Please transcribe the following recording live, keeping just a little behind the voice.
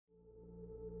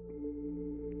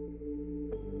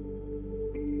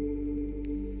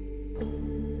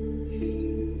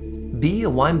Be a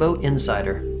Winebow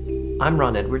Insider. I'm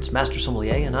Ron Edwards, Master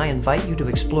Sommelier, and I invite you to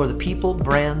explore the people,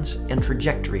 brands, and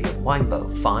trajectory of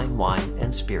Winebow fine wine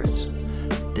and spirits.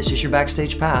 This is your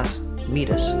backstage pass. Meet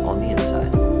us on the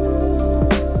inside.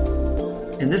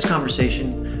 In this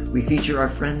conversation, we feature our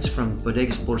friends from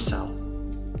Bodegas Borsao.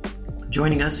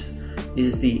 Joining us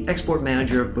is the export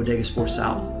manager of Bodegas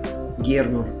Borsao,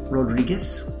 Guillermo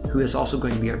Rodriguez, who is also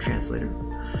going to be our translator.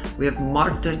 We have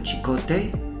Marta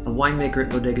Chicote, a winemaker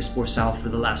at Bodegas Borsao for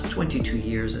the last 22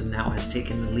 years and now has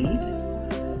taken the lead.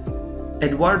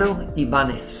 Eduardo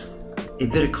Ibanez, a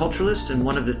viticulturalist and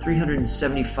one of the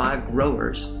 375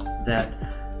 growers that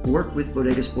work with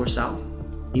Bodegas Borsao.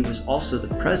 He was also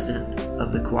the president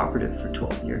of the cooperative for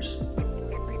 12 years.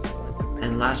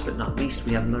 And last but not least,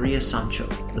 we have Maria Sancho,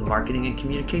 the marketing and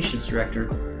communications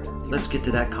director. Let's get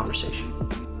to that conversation.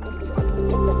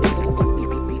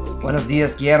 Buenos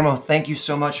dias, Guillermo. Thank you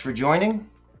so much for joining.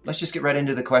 Let's just get right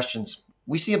into the questions.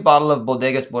 We see a bottle of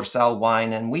Bodegas Borsao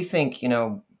wine and we think,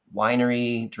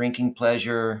 winery, drinking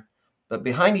pleasure, but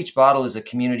behind each bottle is a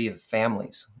community of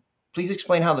families. Please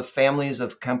explain how the families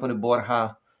of Campo de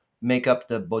Borja make up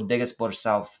the Bodegas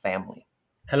Borsao family.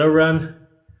 Hello, Ron.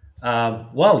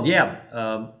 Bodegas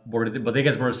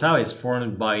Borsao is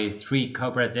formed by three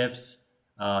cooperatives,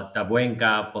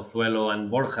 Tabuenca, Pozuelo,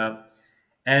 and Borja.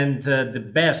 And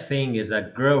the best thing is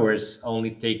that growers only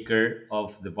take care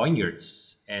of the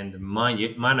vineyards and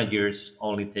managers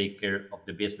only take care of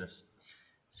the business.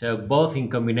 So both in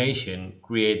combination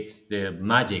create the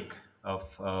magic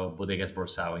of Bodegas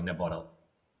Borsao in a bottle.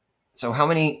 So how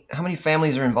many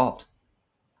families are involved?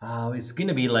 It's going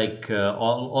to be like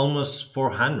almost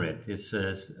 400. It's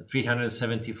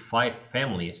 375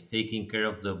 families taking care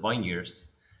of the vineyards.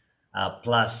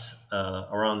 Plus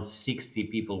around 60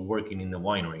 people working in the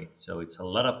winery. So it's a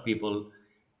lot of people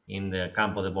in the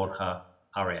Campo de Borja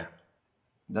area.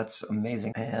 That's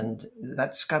amazing. And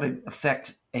that's got to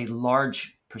affect a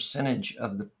large percentage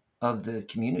of the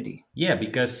community. Yeah,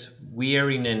 because we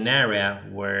are in an area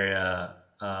where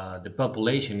the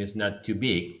population is not too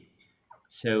big.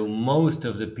 So most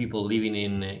of the people living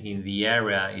in the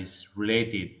area is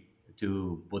related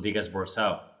to Bodegas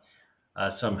Borsao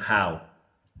somehow.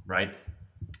 Right?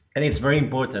 And it's very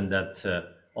important that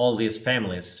all these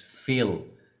families feel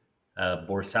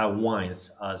Borsao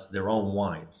wines as their own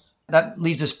wines. That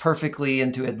leads us perfectly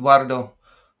into Eduardo.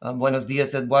 Buenos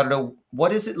dias, Eduardo.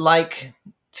 What is it like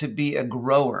to be a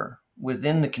grower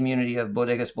within the community of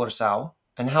Bodegas Borsao?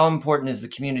 And how important is the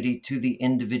community to the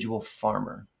individual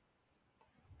farmer?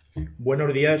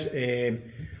 Buenos días.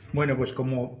 Pues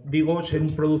como digo, ser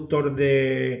un productor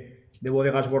de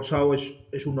Bodegas Borsao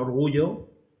es un orgullo.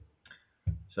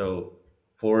 So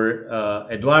for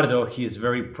Eduardo, he's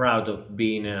very proud of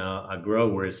being a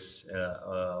grower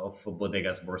of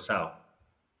Bodegas Borsao.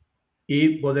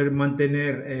 Y poder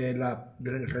mantener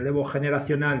el relevo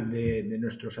generacional de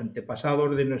nuestros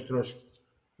antepasados, de nuestros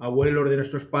abuelos, de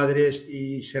nuestros padres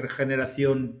y ser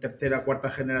generación, tercera, cuarta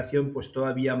generación, pues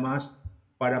todavía más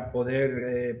para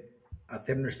poder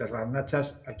hacer nuestras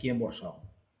garnachas aquí en Borsao.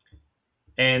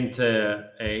 And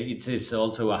it is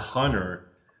also a honor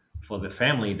for the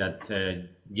family that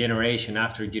generation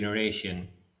after generation,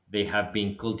 they have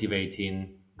been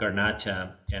cultivating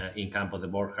Garnacha in Campo de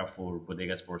Borja for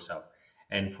Bodegas Borsao.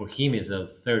 And for him is the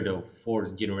third or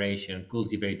fourth generation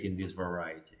cultivating this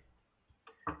variety.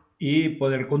 Y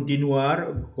poder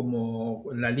continuar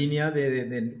como en la línea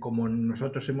de como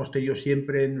nosotros hemos tenido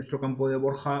siempre en nuestro Campo de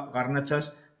Borja,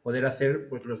 Garnachas, poder hacer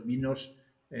pues los vinos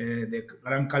de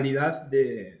gran calidad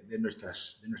de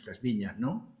nuestras viñas,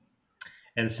 ¿no?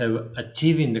 And so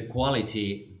achieving the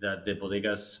quality that the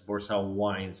Bodegas Borsao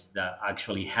wines that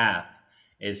actually have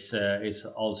is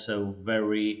also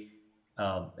very,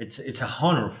 it's a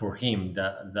honor for him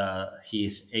that he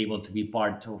is able to be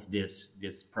part of this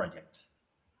project.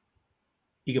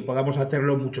 Y que podamos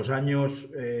hacerlo muchos años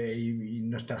y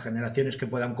nuestras generaciones que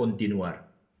puedan continuar.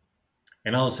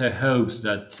 And also hopes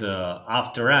that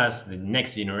after us, the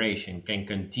next generation can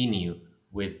continue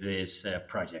with this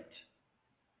project.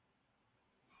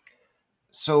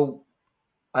 So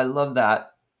I love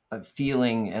that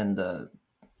feeling and the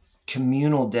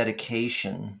communal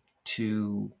dedication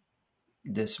to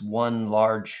this one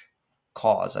large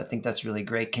cause. I think that's really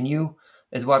great.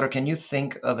 Eduardo, can you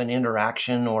think of an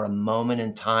interaction or a moment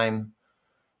in time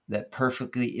that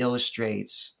perfectly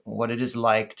illustrates what it is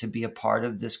like to be a part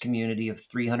of this community of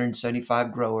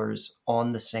 375 growers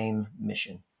on the same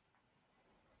mission?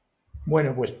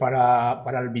 Bueno, pues para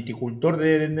el viticultor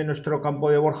de nuestro Campo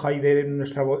de Borja y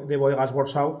de Bodegas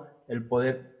Borsao, el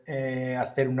poder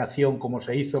hacer una acción como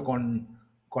se hizo con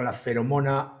la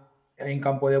feromona en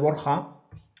Campo de Borja.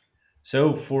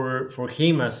 So for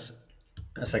him as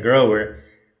a grower,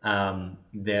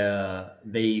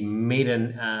 they made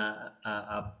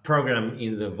a program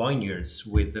in the vineyards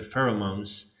with the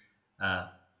pheromones uh,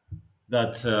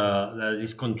 that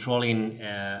is controlling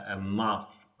a moth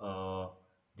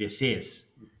disease.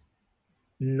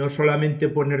 No solamente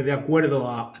poner de acuerdo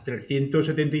a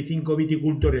 375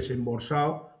 viticultores en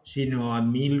Borsao, sino a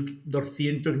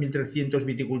 1.200, 1.300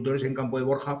 viticultores en Campo de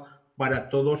Borja para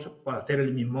todos, para hacer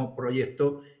el mismo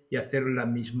proyecto y hacer la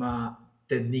misma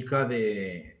técnica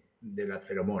de la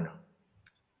feromona.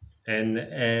 And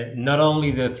not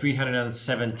only the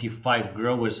 375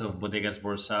 growers of Bodegas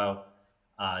Borsao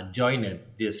joined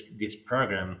this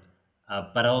program,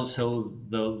 but also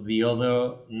the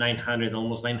other 900,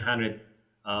 almost 900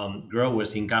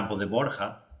 growers in Campo de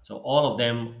Borja. So all of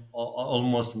them,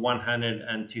 almost 100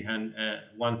 and 200,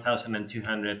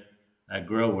 1,200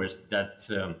 growers that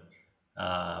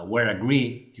were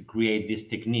agreed to create this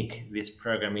technique, this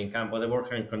program in Campo de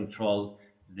Borja and control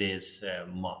this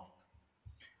moth.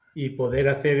 Y poder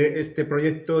hacer este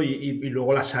proyecto y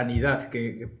luego la sanidad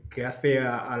que hace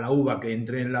a la uva que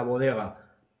entre en la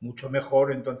bodega mucho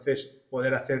mejor, entonces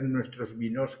poder hacer nuestros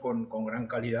vinos con gran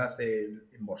calidad en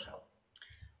Borsao.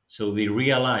 So they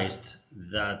realized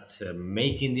that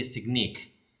making this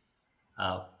technique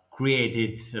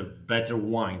created better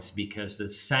wines because the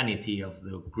sanity of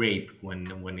the grape when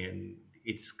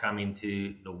it's coming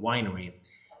to the winery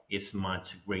is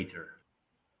much greater.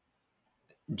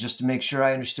 Just to make sure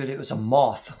I understood, it was a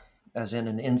moth, as in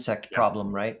an insect Yeah.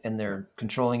 problem, right? And they're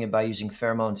controlling it by using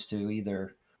pheromones to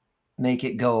either make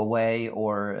it go away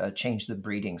or change the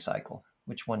breeding cycle.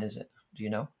 Which one is it? Do you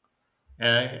know?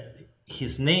 Uh,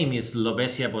 his name is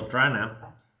Lobesia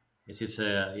botrana. This is,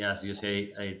 yeah, as you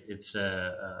say, it's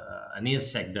an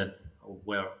insect that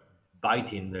were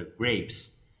biting the grapes.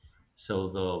 So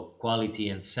the quality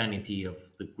and sanity of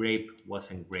the grape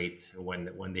wasn't great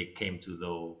when they came to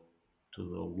the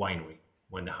winery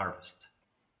when the harvest.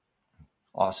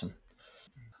 Awesome.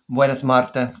 Buenas,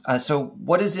 Marta. So,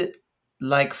 what is it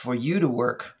like for you to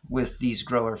work with these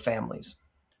grower families?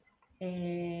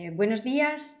 Buenos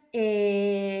días.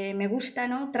 Me gusta,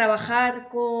 ¿no?, trabajar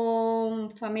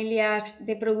con familias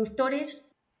de productores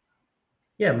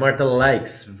Yeah, Marta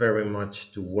likes very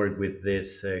much to work with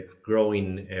this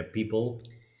growing people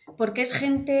porque es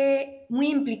gente muy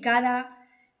implicada,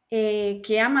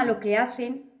 que ama lo que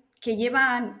hacen, que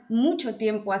llevan mucho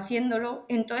tiempo haciéndolo,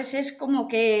 entonces es como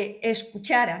que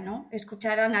escucharan, ¿no?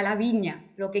 Escucharan a la viña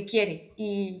lo que quiere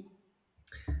y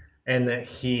and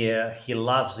he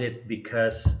loves it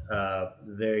because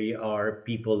they are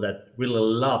people that really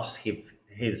loves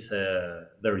his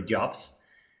their jobs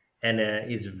and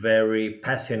is very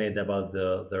passionate about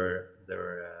their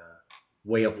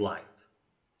way of life.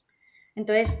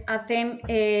 entonces hacen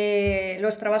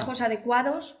los trabajos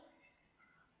adecuados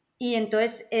y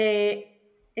entonces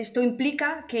esto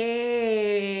implica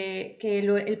que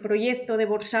el proyecto de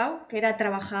Borsao, que era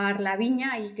trabajar la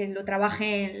viña y que lo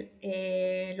trabajen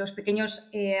los pequeños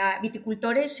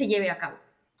viticultores, se lleve a cabo.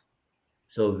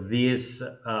 So these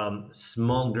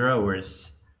small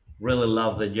growers really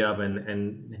love the job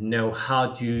and know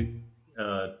how to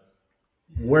uh,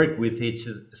 work with each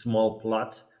small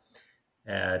plot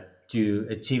uh, to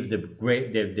achieve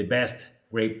the best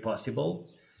grape possible.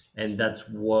 And that's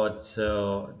what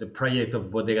the project of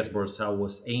Bodegas Borsao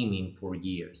was aiming for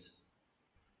years.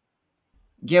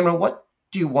 Guillermo, what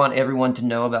do you want everyone to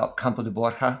know about Campo de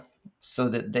Borja so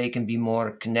that they can be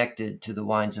more connected to the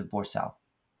wines of Borsao?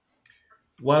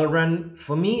 Well, Ran,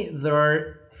 for me, there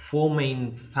are four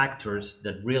main factors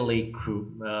that really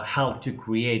help to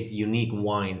create unique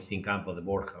wines in Campo de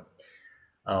Borja.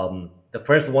 The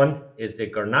first one is the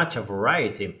Garnacha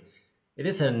variety. It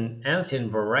is an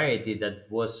ancient variety that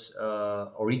was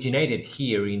originated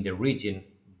here in the region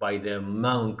by the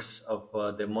monks of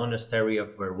the monastery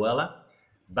of Veruela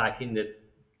back in the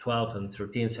 12th and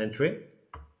 13th century.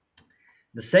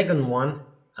 The second one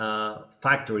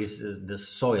factor is the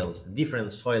soils, the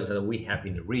different soils that we have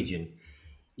in the region.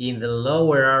 In the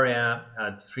lower area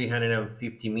at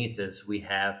 350 meters, we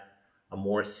have a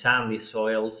more sandy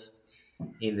soils.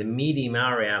 In the medium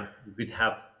area, you could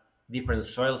have different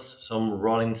soils, some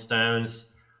rolling stones,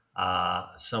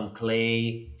 some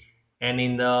clay, and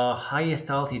in the highest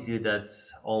altitude,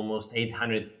 that's almost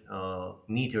 800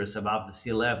 meters above the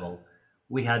sea level,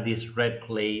 we had this red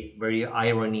clay, very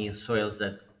irony soils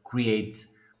that create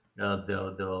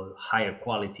the higher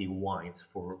quality wines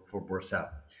for Borsao.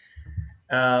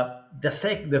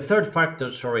 The third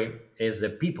factor, sorry, is the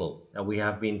people that we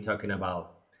have been talking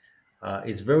about.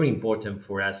 It's very important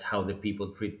for us how the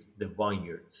people treat the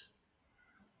vineyards.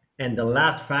 And the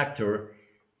last factor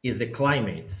is the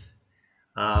climate.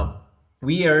 Uh,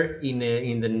 we are in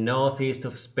the northeast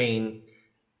of Spain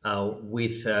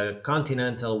with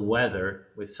continental weather,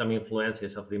 with some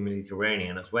influences of the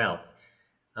Mediterranean as well.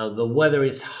 The weather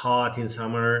is hot in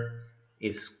summer,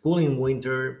 it's cool in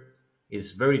winter,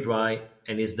 it's very dry,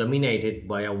 and is dominated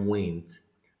by a wind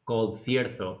called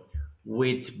cierzo,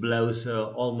 which blows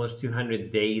almost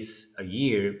 200 days a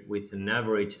year with an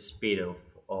average speed of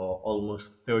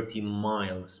almost 30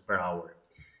 miles per hour.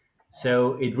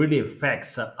 So it really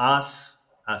affects us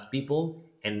as people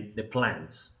and the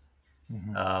plants.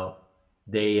 Mhm. Uh,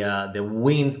 the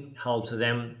wind helps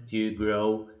them to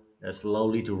grow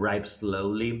slowly, to ripe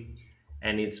slowly,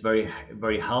 and it's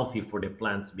very healthy for the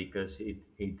plants because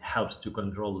it helps to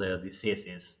control the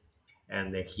diseases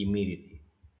and the humidity.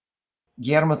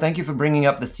 Guillermo, thank you for bringing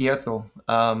up the cierto.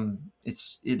 It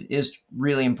is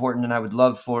really important, and I would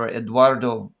love for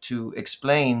Eduardo to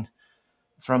explain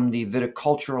from the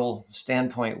viticultural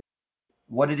standpoint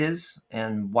what it is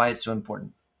and why it's so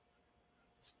important.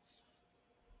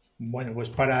 Bueno, pues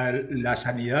para la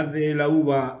sanidad de la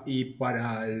uva y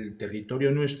para el territorio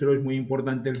nuestro es muy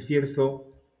importante el cierzo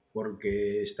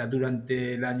porque está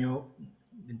durante el año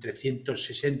entre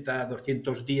 160 a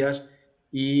 200 días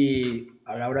y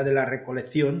a la hora de la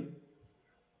recolección.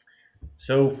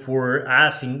 So for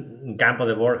us in Campo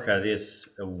de Borja, this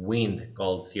wind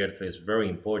called cierzo is very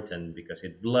important because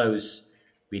it blows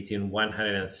between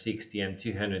 160 and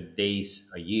 200 days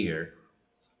a year.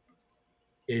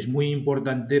 Es muy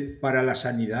importante para la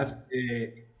sanidad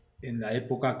en la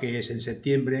época que es en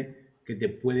septiembre, que te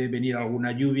puede venir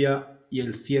alguna lluvia y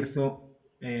el cierzo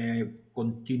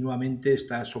continuamente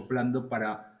está soplando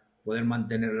para poder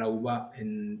mantener la uva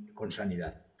con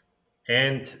sanidad.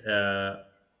 And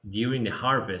during the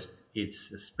harvest,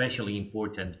 it's especially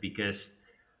important because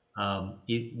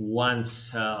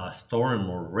once a storm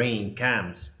or rain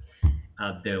comes,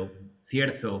 the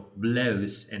cierzo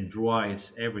blows and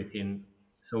dries everything.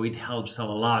 So it helps a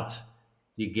lot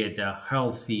to get a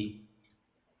healthy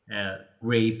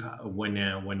grape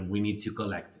when we need to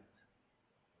collect it.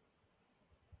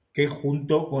 Que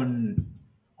junto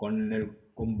con el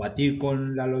combatir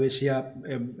con la aloesia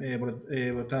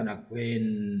botana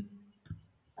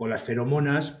con las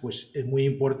feromonas, pues es muy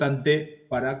importante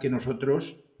para que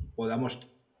nosotros podamos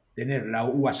tener la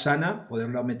uva sana,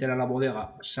 poderla meter a la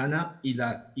bodega sana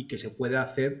y que se pueda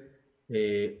hacer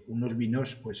unos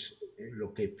vinos, pues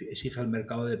lo que exige el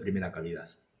mercado de primera calidad.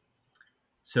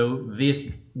 So this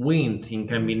wind in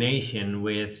combination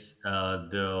with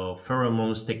the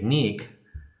pheromones technique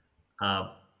uh,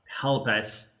 help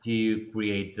us to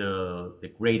create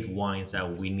the great wines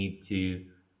that we need to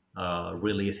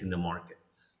release in the markets.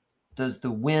 Does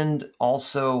the wind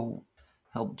also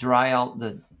help dry out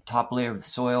the top layer of the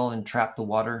soil and trap the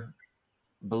water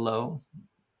below?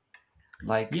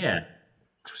 Like Yeah,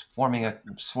 forming a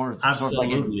sort of like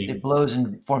it absolutely. blows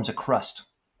and forms a crust.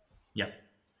 Yeah,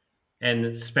 and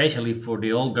especially for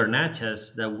the old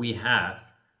garnachas that we have,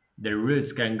 the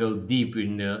roots can go deep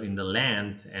in the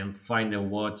land and find the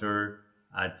water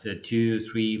at 2,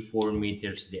 3, 4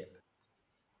 meters deep.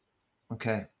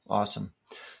 Okay, awesome.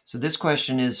 So this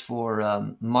question is for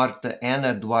Marta and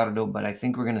Eduardo, but I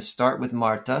think we're going to start with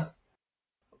Marta.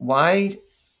 Why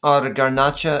are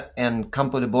Garnacha and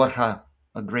Campo de Borja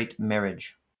a great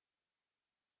marriage?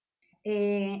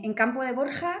 En Campo de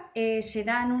Borja se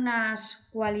dan unas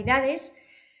cualidades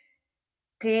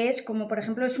que es como, por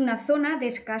ejemplo, es una zona de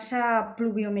escasa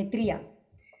pluviometría.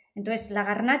 Entonces, la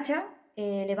garnacha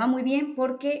le va muy bien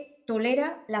porque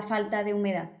tolera la falta de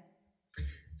humedad.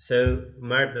 So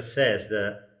Marta says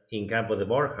that in Campo de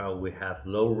Borja we have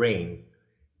low rain,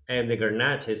 and the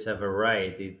Garnacha is a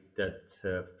variety that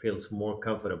feels more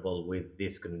comfortable with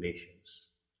these conditions.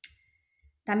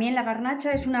 También la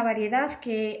garnacha es una variedad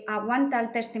que aguanta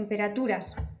altas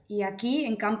temperaturas y aquí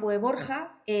en Campo de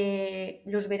Borja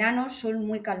los veranos son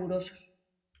muy calurosos.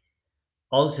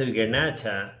 Also,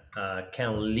 Garnacha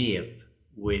can live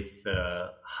with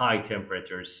high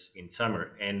temperatures in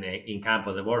summer, and in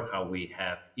Campo de Borja we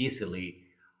have easily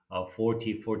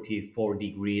 44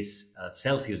 degrees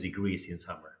Celsius degrees in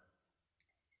summer.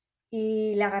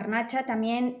 Y la garnacha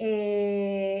también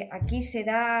aquí se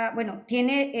da, bueno,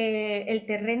 tiene, el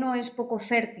terreno es poco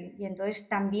fértil y entonces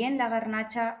también la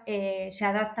garnacha se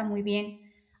adapta muy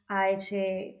bien a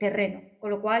ese terreno, con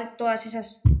lo cual todas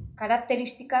esas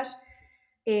características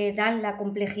dan la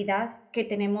complejidad que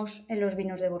tenemos en los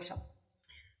vinos de Borsao.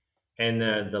 And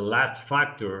the last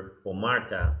factor for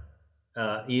Marta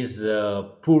is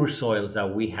the poor soils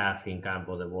that we have in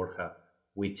Campo de Borja,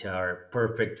 which are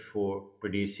perfect for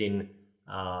producing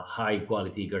high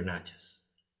quality garnachas.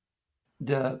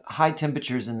 the high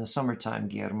temperatures in the summertime,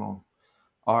 Guillermo,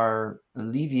 are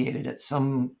alleviated at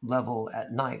some level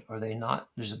at night, are they not?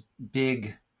 There's a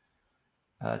big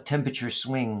temperature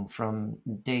swing from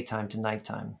daytime to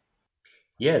nighttime.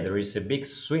 Yeah, there is a big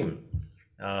swing.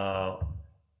 Uh,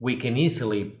 we can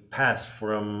easily pass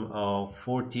from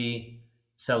 40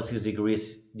 Celsius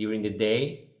degrees during the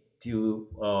day to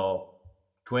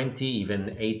 20,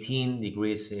 even 18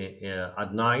 degrees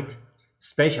at night,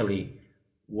 especially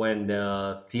when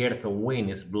the theater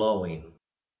wind is blowing.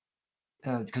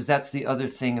 Because that's the other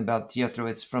thing about Teatro.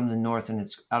 It's from the north and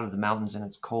it's out of the mountains and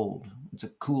it's cold. It's a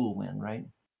cool wind, right?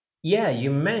 Yeah,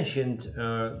 you mentioned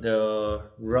the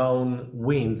Rhone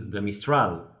wind, the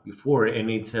Mistral, before, and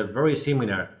it's very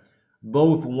similar.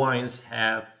 Both wines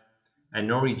have an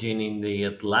origin in the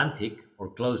Atlantic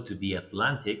or close to the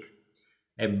Atlantic,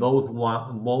 and both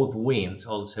winds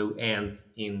also end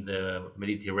in the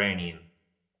Mediterranean.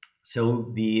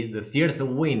 So the Third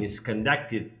wind is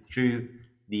conducted through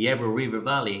the Ebro River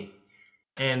Valley,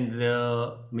 and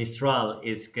the Mistral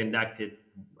is conducted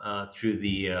through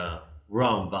the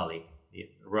Rhone Valley, the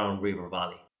Rhone River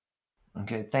Valley.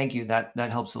 Okay, thank you. That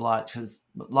helps a lot because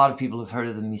a lot of people have heard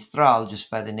of the Mistral just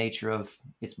by the nature of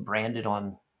it's branded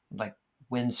on like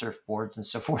windsurf boards and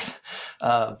so forth,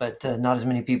 but not as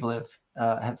many people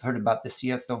have heard about the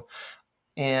Cierto.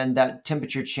 And that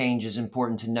temperature change is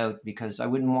important to note because I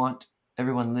wouldn't want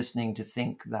everyone listening to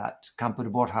think that Campo de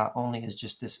Borja only is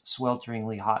just this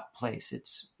swelteringly hot place.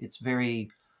 It's very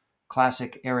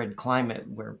classic arid climate.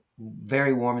 We're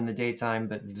very warm in the daytime,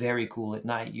 but very cool at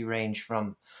night. You range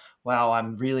from, wow,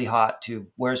 I'm really hot to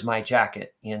where's my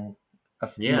jacket in a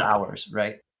few Yeah. hours,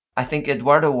 right? I think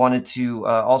Eduardo wanted to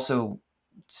also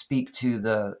speak to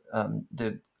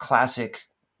the classic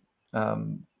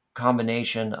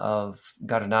combination of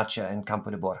Garnacha and Campo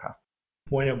de Borja.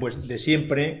 Bueno, pues de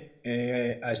siempre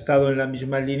ha estado en la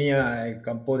misma línea el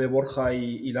campo de Borja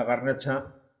y la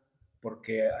garnacha,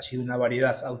 porque ha sido una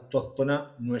variedad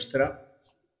autóctona nuestra.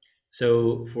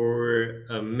 So for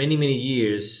many, many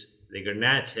years, the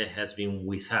Garnacha has been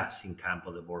with us in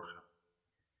Campo de Borja.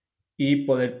 Y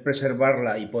poder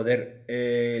preservarla y poder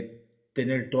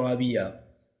tener todavía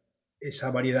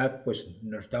esa variedad, pues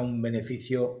nos da un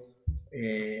beneficio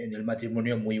en el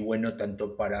matrimonio muy bueno,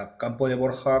 tanto para Campo de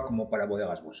Borja como para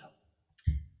Bodegas Borsao.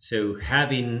 So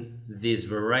having this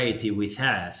variety with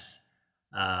us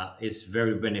is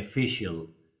very beneficial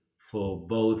for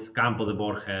both Campo de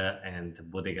Borja and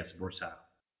Bodegas Borsao.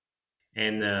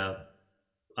 And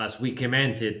as we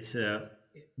commented,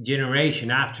 generation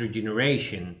after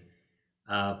generation,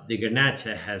 the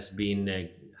Garnacha has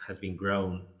been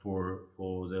grown for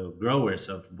the growers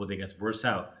of Bodegas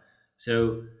Borsao.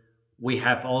 So we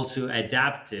have also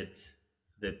adapted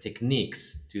the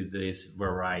techniques to this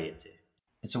variety.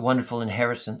 It's a wonderful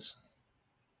inheritance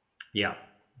Yeah,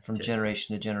 from it is.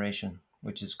 generation to generation,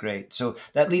 which is great. So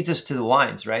that leads us to the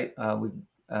wines, right?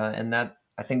 And that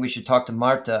I think we should talk to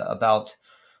Marta about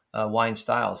wine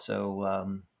style.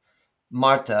 So,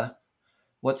 Marta,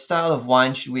 what style of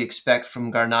wine should we expect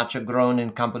from Garnacha grown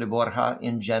in Campo de Borja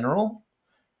in general?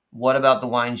 What about the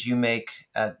wines you make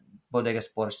at Bodegas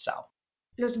Borsao?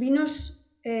 Los vinos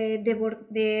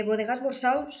de Bodegas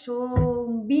Borsao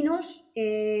son vinos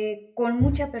con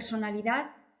mucha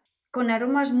personalidad, con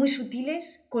aromas muy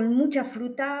sutiles, con mucha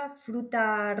fruta,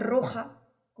 fruta roja,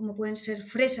 como pueden ser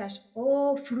fresas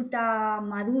o fruta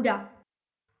madura.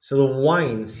 So the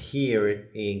wines here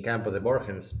in Campo de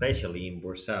Borja, especially in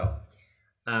Borsao,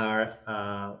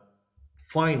 are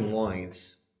fine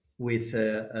wines with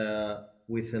a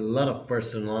lot of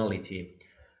personality,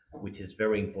 which is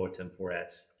very important for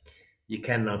us. You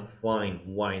cannot find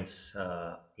wines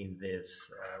in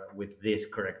this with these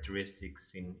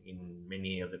characteristics in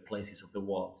many of the places of the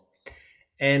world.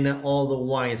 And all the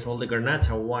wines, all the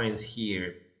Garnacha wines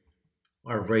here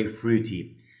are very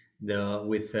fruity,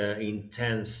 with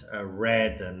intense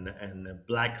red and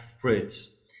black fruits,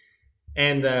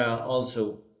 and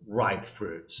also ripe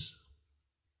fruits.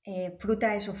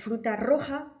 Fruta eso, fruta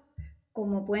roja,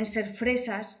 como pueden ser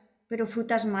fresas, pero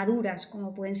frutas maduras,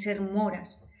 como pueden ser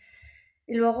moras.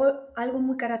 Y luego algo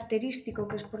muy característico,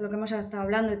 que es por lo que hemos estado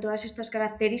hablando, de todas estas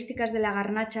características de la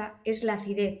garnacha, es la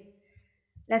acidez.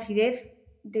 La acidez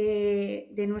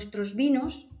de nuestros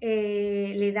vinos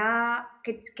le da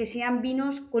que sean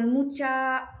vinos con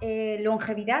mucha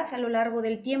longevidad a lo largo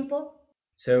del tiempo.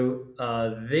 So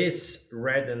these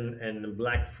red and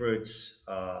black fruits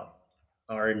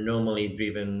are normally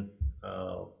driven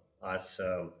as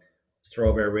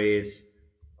strawberries,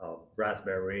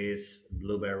 raspberries,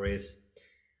 blueberries,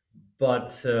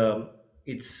 but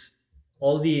it's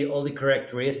all the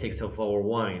characteristics of our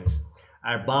wines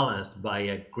are balanced by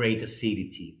a great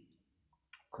acidity,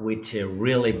 which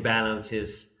really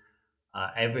balances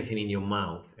everything in your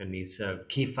mouth, and is a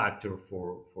key factor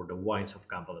for the wines of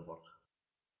Campo de Borja.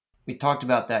 We talked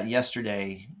about that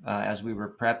yesterday as we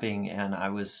were prepping, and I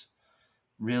was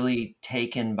really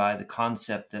taken by the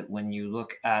concept that when you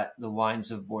look at the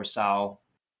wines of Borsao,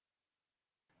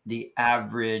 the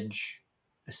average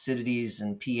acidities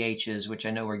and pHs, which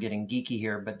I know we're getting geeky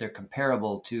here, but they're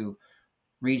comparable to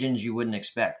regions you wouldn't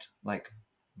expect, like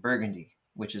Burgundy,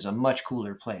 which is a much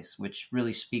cooler place, which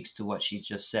really speaks to what she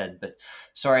just said. But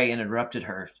sorry I interrupted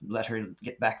her. Let her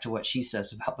get back to what she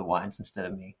says about the wines instead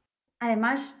of me.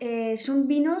 Además, son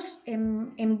vinos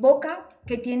en boca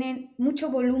que tienen mucho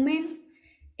volumen,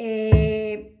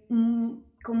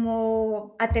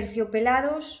 como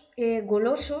aterciopelados,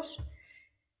 golosos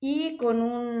y con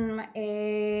un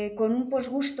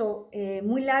posgusto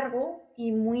muy largo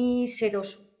y muy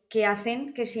sedoso, que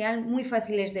hacen que sean muy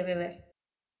fáciles de beber.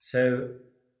 So,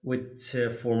 which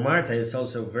for Marta is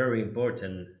also very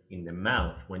important in the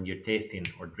mouth when you're tasting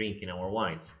or drinking our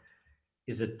wines,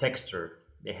 is a texture.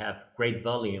 They have great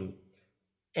volume,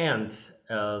 and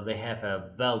they have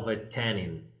a velvet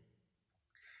tannin.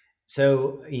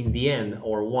 So, in the end,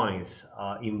 our wines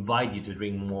invite you to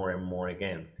drink more and more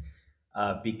again,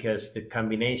 because the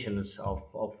combinations of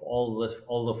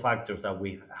all the factors that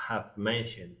we have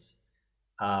mentioned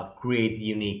create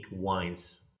unique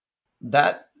wines.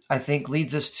 That, I think,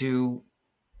 leads us to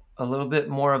a little bit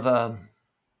more of a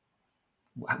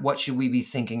what should we be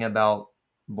thinking about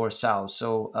Borsao.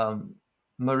 So,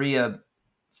 Maria,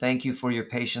 thank you for your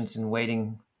patience in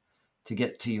waiting to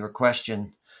get to your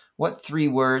question. What 3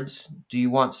 words do you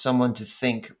want someone to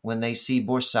think when they see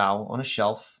Borsao on a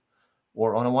shelf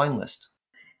or on a wine list?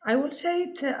 I would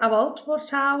say about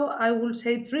Borsao, I would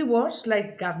say 3 words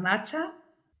like Garnacha,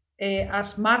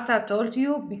 as Marta told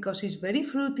you, because it's very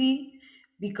fruity,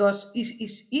 because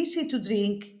it's easy to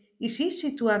drink, it's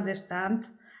easy to understand,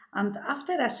 and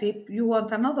after a sip, you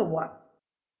want another one.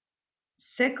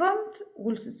 Second,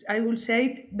 I will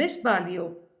say best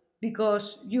value,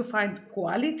 because you find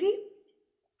quality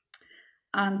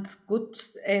and good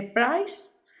price,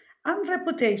 and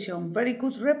reputation, very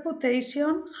good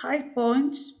reputation, high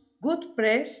points, good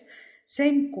press,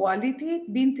 same quality,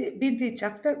 vintage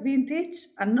after vintage,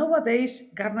 and nowadays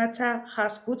Garnacha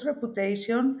has good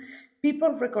reputation.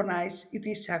 People recognize it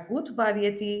is a good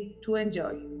variety to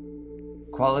enjoy.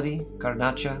 Quality,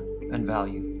 Garnacha, and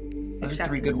value. Those are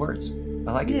 3 good words.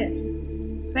 I like it.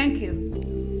 Yes, thank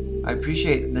you. I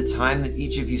appreciate the time that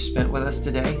each of you spent with us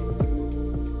today.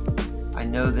 I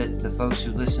know that the folks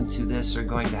who listen to this are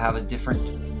going to have a different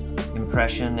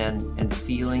impression and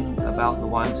feeling about the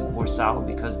wines of Borsao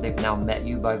because they've now met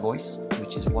you by voice,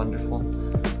 which is wonderful.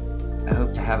 I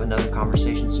hope to have another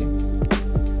conversation soon.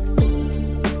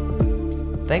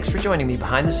 Thanks for joining me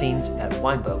behind the scenes at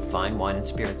Winebow Fine Wine and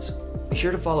Spirits. Be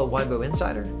sure to follow Winebow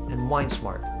Insider and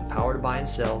WineSmart, the power to buy and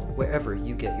sell wherever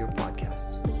you get your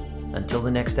podcasts. Until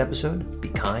the next episode, be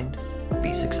kind,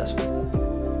 be successful.